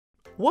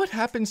What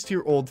happens to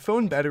your old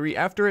phone battery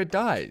after it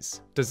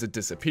dies? Does it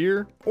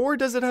disappear, or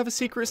does it have a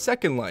secret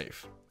second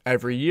life?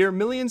 Every year,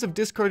 millions of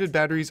discarded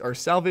batteries are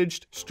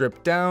salvaged,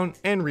 stripped down,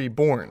 and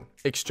reborn,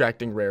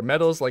 extracting rare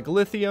metals like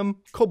lithium,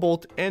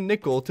 cobalt, and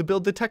nickel to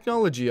build the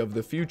technology of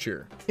the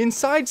future.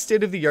 Inside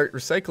state-of-the-art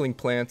recycling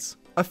plants,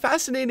 a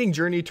fascinating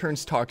journey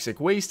turns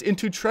toxic waste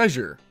into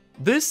treasure.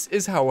 This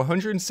is how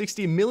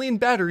 160 million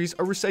batteries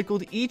are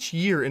recycled each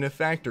year in a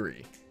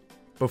factory.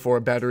 Before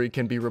a battery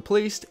can be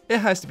replaced, it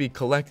has to be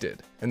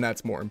collected, and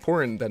that's more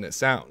important than it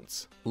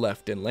sounds.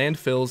 Left in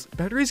landfills,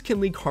 batteries can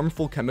leak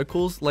harmful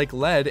chemicals like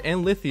lead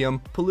and lithium,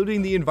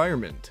 polluting the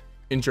environment.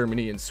 In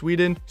Germany and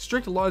Sweden,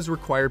 strict laws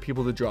require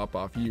people to drop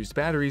off used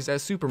batteries at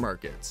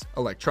supermarkets,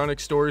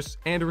 electronics stores,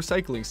 and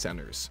recycling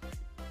centers.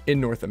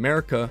 In North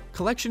America,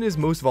 collection is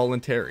most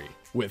voluntary,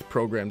 with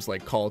programs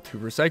like Call to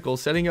Recycle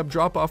setting up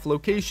drop-off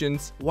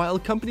locations, while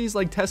companies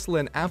like Tesla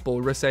and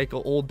Apple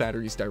recycle old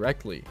batteries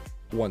directly.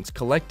 Once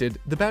collected,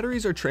 the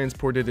batteries are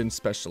transported in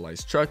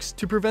specialized trucks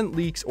to prevent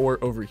leaks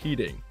or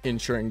overheating,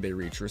 ensuring they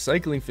reach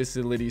recycling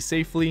facilities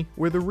safely,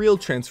 where the real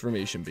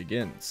transformation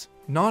begins.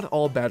 Not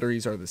all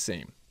batteries are the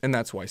same, and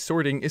that's why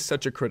sorting is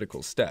such a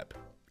critical step.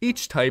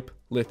 Each type,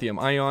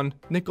 lithium-ion,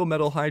 nickel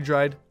metal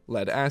hydride,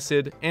 lead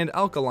acid, and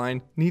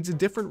alkaline, needs a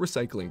different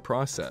recycling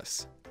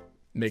process.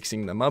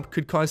 Mixing them up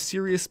could cause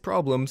serious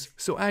problems,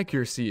 so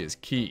accuracy is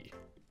key.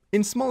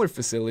 In smaller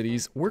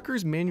facilities,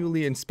 workers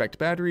manually inspect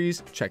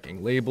batteries,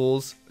 checking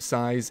labels,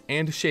 size,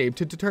 and shape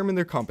to determine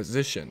their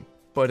composition.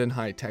 But in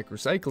high-tech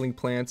recycling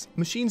plants,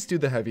 machines do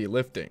the heavy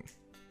lifting.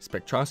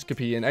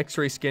 Spectroscopy and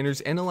X-ray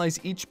scanners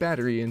analyze each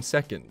battery in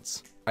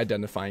seconds,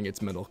 identifying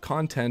its metal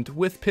content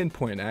with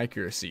pinpoint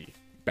accuracy.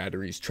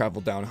 Batteries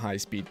travel down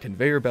high-speed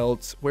conveyor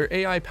belts, where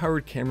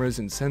AI-powered cameras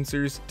and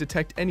sensors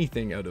detect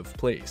anything out of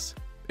place.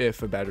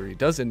 If a battery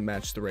doesn't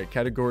match the right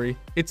category,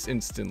 it's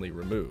instantly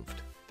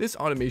removed. This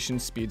automation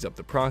speeds up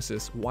the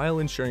process while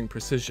ensuring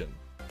precision.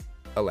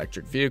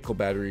 Electric vehicle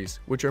batteries,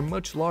 which are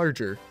much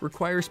larger,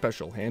 require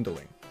special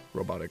handling.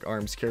 Robotic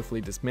arms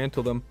carefully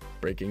dismantle them,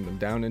 breaking them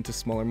down into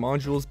smaller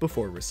modules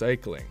before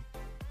recycling.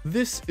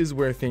 This is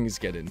where things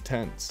get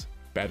intense.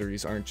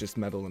 Batteries aren't just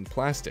metal and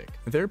plastic,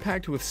 they're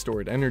packed with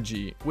stored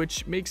energy,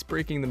 which makes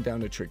breaking them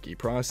down a tricky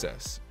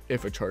process.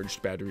 If a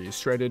charged battery is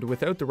shredded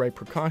without the right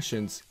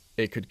precautions,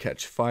 it could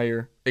catch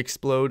fire,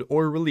 explode,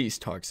 or release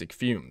toxic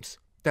fumes.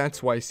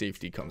 That's why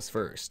safety comes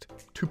first.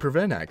 To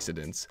prevent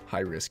accidents,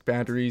 high-risk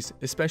batteries,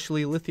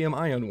 especially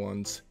lithium-ion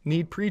ones,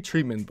 need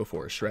pre-treatment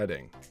before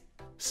shredding.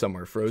 Some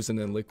are frozen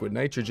in liquid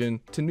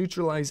nitrogen to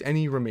neutralize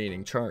any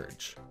remaining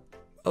charge.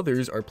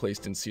 Others are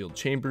placed in sealed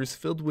chambers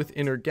filled with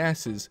inert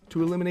gases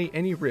to eliminate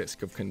any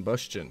risk of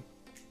combustion.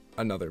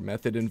 Another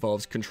method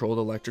involves controlled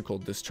electrical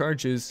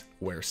discharges,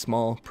 where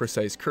small,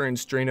 precise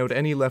currents drain out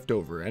any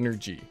leftover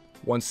energy.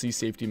 Once these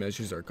safety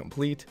measures are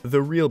complete,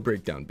 the real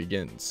breakdown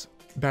begins.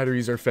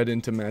 Batteries are fed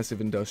into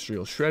massive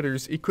industrial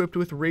shredders equipped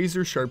with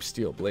razor-sharp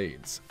steel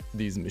blades.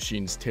 These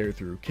machines tear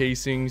through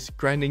casings,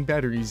 grinding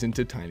batteries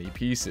into tiny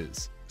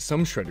pieces.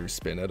 Some shredders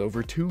spin at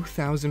over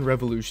 2,000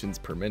 revolutions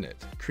per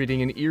minute,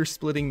 creating an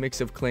ear-splitting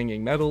mix of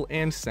clanging metal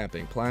and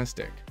snapping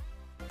plastic.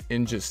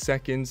 In just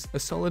seconds, a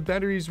solid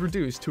battery is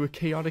reduced to a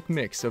chaotic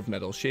mix of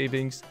metal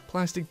shavings,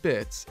 plastic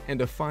bits,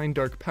 and a fine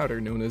dark powder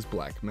known as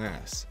black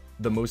mass,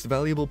 the most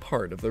valuable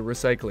part of the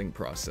recycling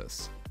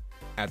process.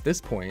 At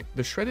this point,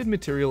 the shredded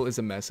material is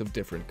a mess of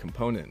different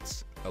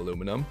components: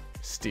 aluminum,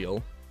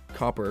 steel,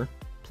 copper,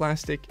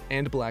 plastic,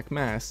 and black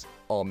mass,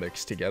 all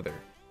mixed together.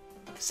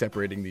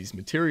 Separating these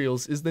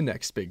materials is the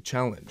next big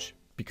challenge,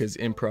 because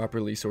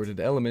improperly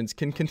sorted elements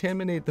can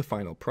contaminate the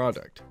final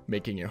product,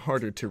 making it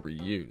harder to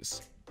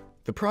reuse.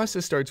 The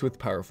process starts with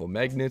powerful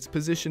magnets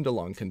positioned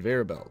along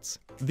conveyor belts.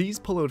 These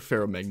pull out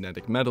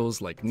ferromagnetic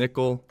metals like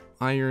nickel,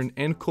 iron,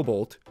 and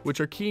cobalt,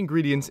 which are key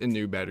ingredients in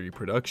new battery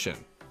production.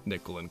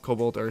 Nickel and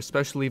cobalt are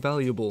especially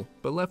valuable,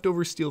 but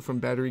leftover steel from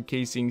battery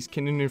casings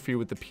can interfere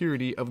with the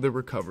purity of the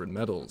recovered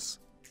metals.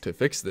 To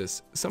fix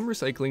this, some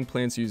recycling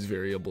plants use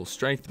variable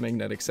strength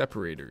magnetic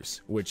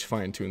separators, which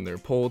fine-tune their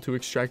pole to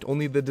extract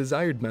only the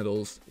desired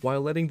metals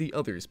while letting the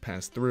others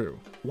pass through.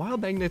 While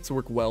magnets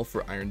work well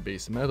for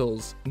iron-based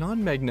metals,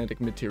 non-magnetic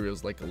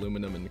materials like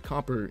aluminum and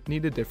copper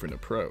need a different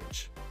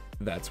approach.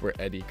 That's where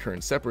eddy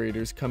current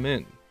separators come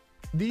in.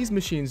 These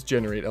machines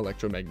generate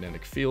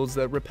electromagnetic fields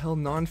that repel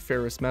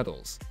non-ferrous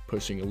metals,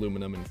 pushing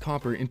aluminum and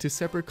copper into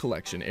separate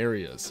collection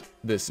areas.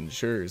 This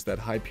ensures that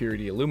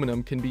high-purity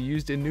aluminum can be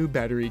used in new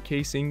battery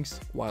casings,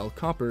 while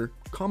copper,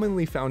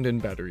 commonly found in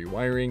battery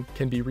wiring,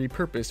 can be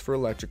repurposed for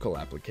electrical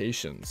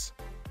applications.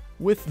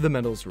 With the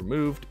metals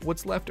removed,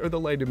 what's left are the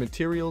lighter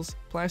materials,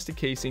 plastic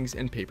casings,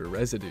 and paper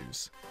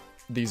residues.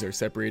 These are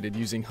separated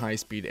using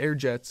high-speed air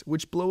jets,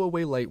 which blow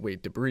away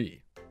lightweight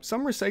debris.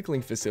 Some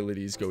recycling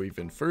facilities go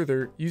even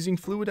further, using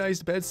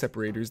fluidized bed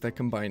separators that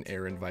combine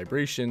air and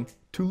vibration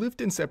to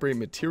lift and separate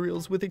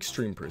materials with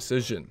extreme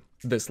precision.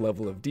 This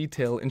level of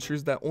detail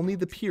ensures that only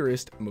the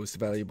purest, most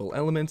valuable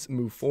elements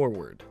move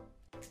forward.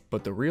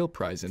 But the real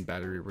prize in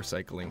battery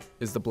recycling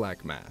is the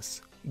black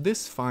mass.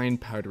 This fine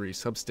powdery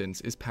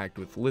substance is packed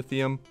with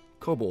lithium,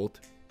 cobalt,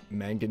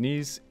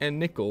 manganese, and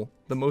nickel,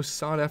 the most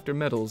sought-after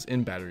metals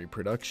in battery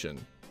production.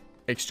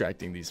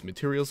 Extracting these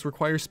materials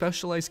requires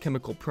specialized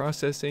chemical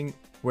processing,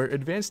 where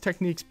advanced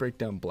techniques break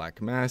down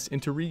black mass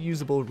into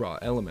reusable raw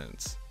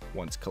elements.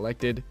 Once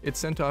collected, it's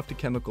sent off to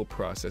chemical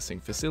processing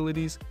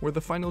facilities where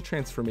the final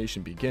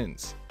transformation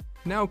begins.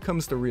 Now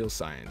comes the real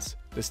science,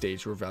 the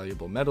stage where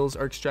valuable metals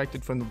are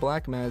extracted from the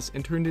black mass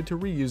and turned into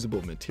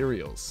reusable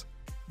materials.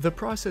 The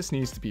process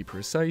needs to be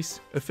precise,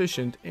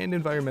 efficient, and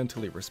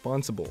environmentally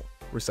responsible.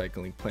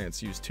 Recycling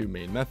plants use two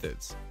main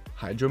methods: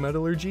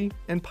 hydrometallurgy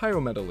and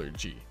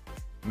pyrometallurgy.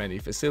 Many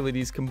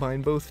facilities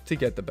combine both to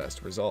get the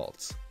best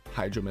results.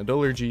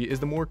 Hydrometallurgy is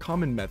the more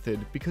common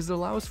method because it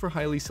allows for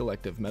highly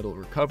selective metal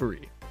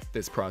recovery.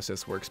 This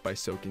process works by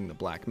soaking the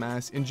black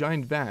mass in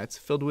giant vats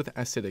filled with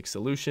acidic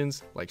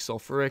solutions like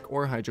sulfuric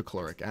or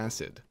hydrochloric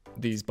acid.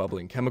 These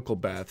bubbling chemical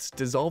baths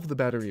dissolve the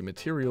battery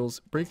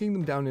materials, breaking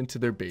them down into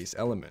their base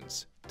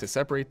elements. To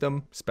separate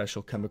them,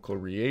 special chemical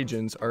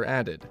reagents are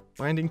added,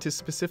 binding to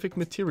specific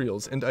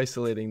materials and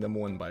isolating them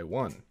one by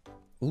one.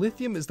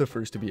 Lithium is the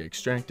first to be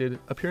extracted,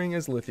 appearing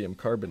as lithium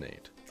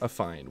carbonate, a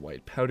fine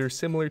white powder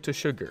similar to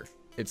sugar.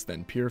 It's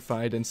then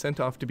purified and sent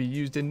off to be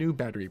used in new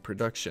battery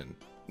production.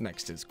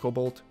 Next is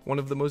cobalt, one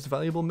of the most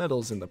valuable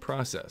metals in the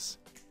process.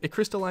 It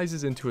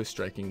crystallizes into a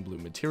striking blue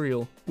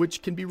material,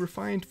 which can be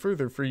refined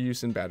further for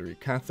use in battery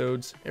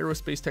cathodes,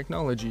 aerospace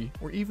technology,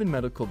 or even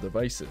medical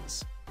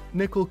devices.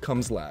 Nickel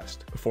comes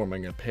last,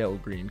 forming a pale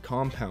green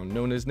compound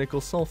known as nickel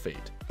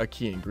sulfate, a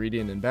key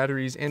ingredient in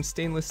batteries and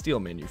stainless steel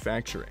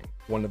manufacturing.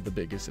 One of the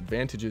biggest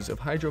advantages of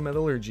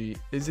hydrometallurgy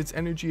is its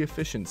energy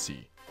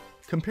efficiency.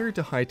 Compared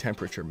to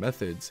high-temperature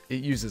methods,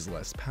 it uses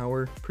less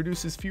power,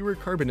 produces fewer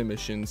carbon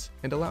emissions,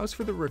 and allows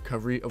for the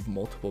recovery of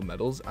multiple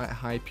metals at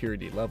high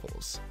purity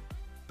levels.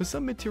 But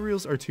some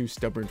materials are too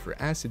stubborn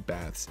for acid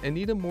baths and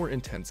need a more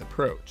intense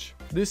approach.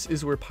 This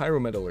is where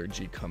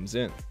pyrometallurgy comes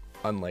in.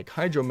 Unlike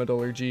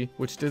hydrometallurgy,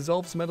 which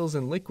dissolves metals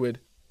in liquid,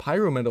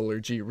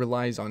 pyrometallurgy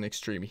relies on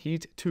extreme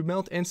heat to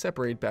melt and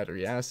separate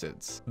battery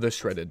acids. The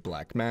shredded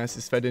black mass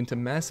is fed into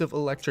massive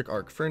electric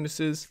arc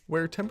furnaces,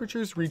 where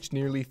temperatures reach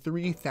nearly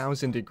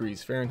 3,000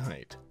 degrees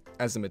Fahrenheit.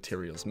 As the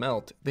materials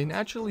melt, they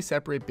naturally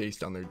separate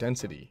based on their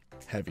density.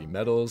 Heavy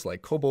metals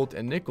like cobalt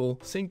and nickel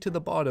sink to the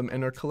bottom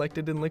and are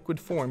collected in liquid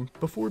form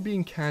before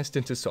being cast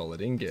into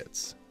solid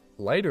ingots.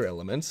 Lighter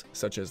elements,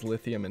 such as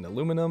lithium and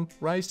aluminum,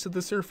 rise to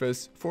the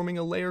surface, forming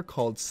a layer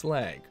called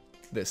slag.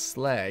 This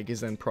slag is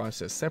then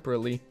processed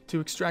separately to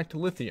extract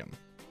lithium.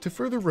 To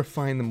further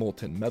refine the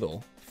molten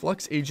metal,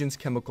 flux agents,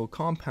 chemical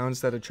compounds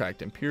that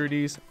attract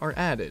impurities, are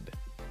added.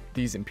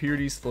 These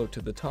impurities float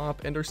to the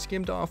top and are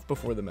skimmed off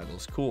before the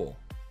metals cool.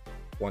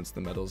 Once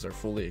the metals are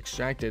fully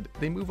extracted,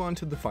 they move on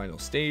to the final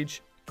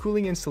stage,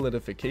 cooling and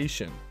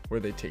solidification, where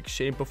they take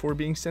shape before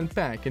being sent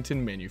back into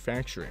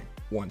manufacturing.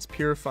 Once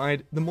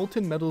purified, the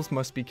molten metals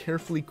must be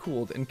carefully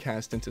cooled and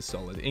cast into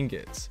solid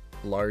ingots.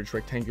 Large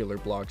rectangular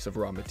blocks of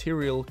raw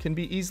material can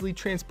be easily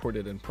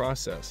transported and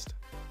processed.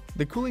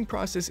 The cooling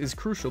process is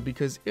crucial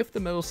because if the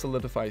metal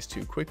solidifies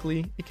too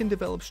quickly, it can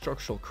develop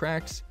structural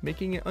cracks,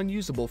 making it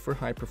unusable for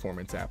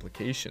high-performance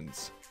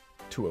applications.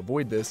 To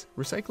avoid this,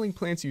 recycling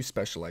plants use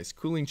specialized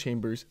cooling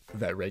chambers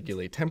that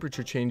regulate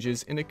temperature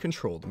changes in a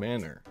controlled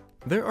manner.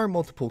 There are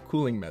multiple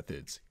cooling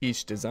methods,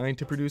 each designed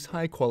to produce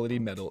high-quality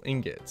metal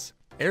ingots.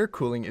 Air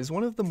cooling is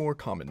one of the more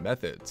common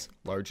methods.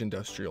 Large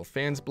industrial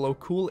fans blow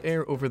cool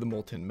air over the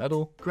molten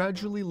metal,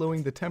 gradually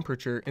lowering the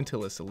temperature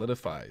until it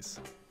solidifies.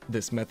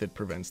 This method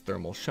prevents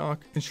thermal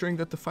shock, ensuring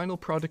that the final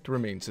product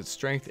remains its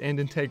strength and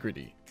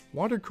integrity.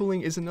 Water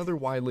cooling is another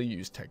widely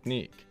used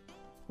technique.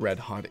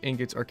 Red-hot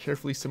ingots are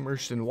carefully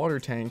submerged in water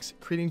tanks,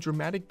 creating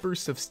dramatic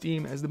bursts of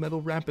steam as the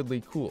metal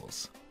rapidly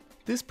cools.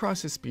 This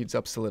process speeds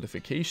up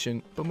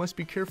solidification, but must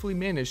be carefully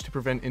managed to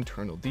prevent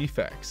internal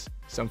defects.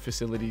 Some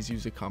facilities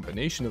use a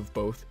combination of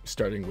both,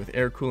 starting with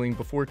air cooling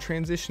before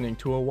transitioning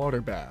to a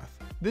water bath.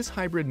 This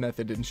hybrid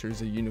method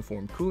ensures a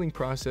uniform cooling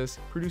process,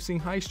 producing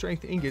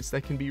high-strength ingots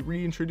that can be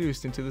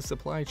reintroduced into the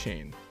supply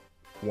chain.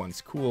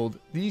 Once cooled,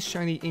 these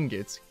shiny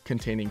ingots,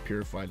 containing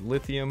purified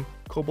lithium,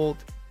 cobalt,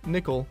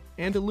 nickel,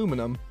 and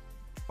aluminum,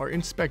 are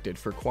inspected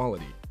for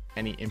quality.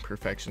 Any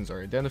imperfections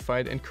are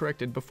identified and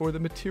corrected before the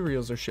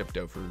materials are shipped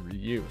out for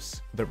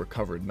reuse. The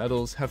recovered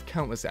metals have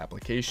countless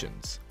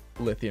applications.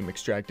 Lithium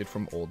extracted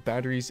from old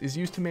batteries is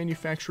used to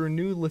manufacture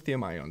new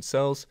lithium-ion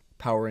cells,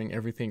 powering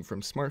everything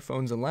from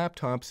smartphones and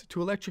laptops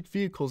to electric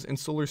vehicles and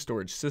solar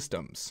storage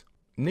systems.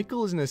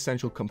 Nickel is an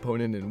essential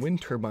component in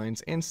wind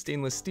turbines and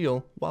stainless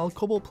steel, while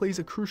cobalt plays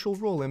a crucial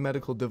role in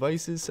medical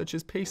devices such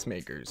as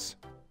pacemakers.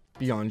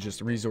 Beyond just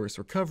resource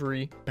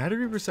recovery,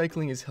 battery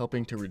recycling is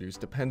helping to reduce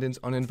dependence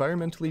on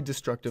environmentally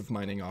destructive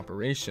mining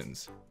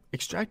operations.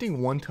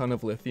 Extracting 1 ton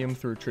of lithium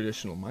through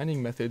traditional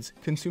mining methods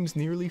consumes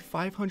nearly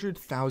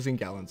 500,000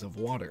 gallons of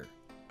water,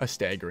 a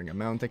staggering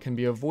amount that can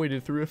be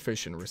avoided through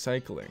efficient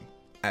recycling.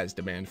 As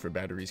demand for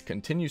batteries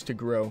continues to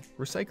grow,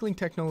 recycling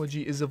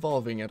technology is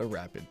evolving at a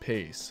rapid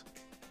pace.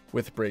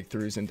 With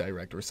breakthroughs in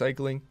direct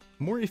recycling,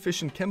 more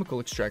efficient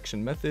chemical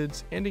extraction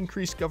methods, and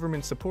increased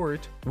government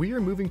support, we are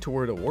moving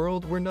toward a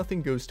world where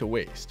nothing goes to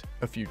waste,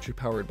 a future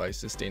powered by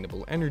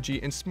sustainable energy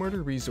and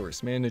smarter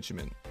resource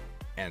management.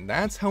 And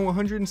that's how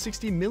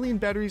 160 million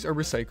batteries are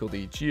recycled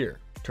each year,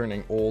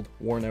 turning old,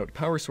 worn-out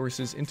power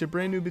sources into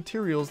brand new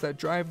materials that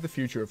drive the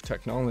future of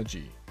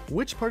technology.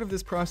 Which part of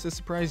this process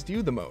surprised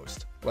you the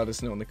most? Let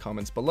us know in the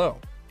comments below.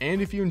 And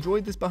if you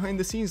enjoyed this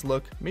behind-the-scenes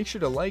look, make sure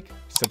to like,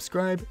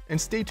 subscribe, and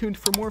stay tuned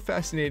for more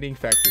fascinating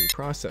factory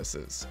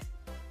processes.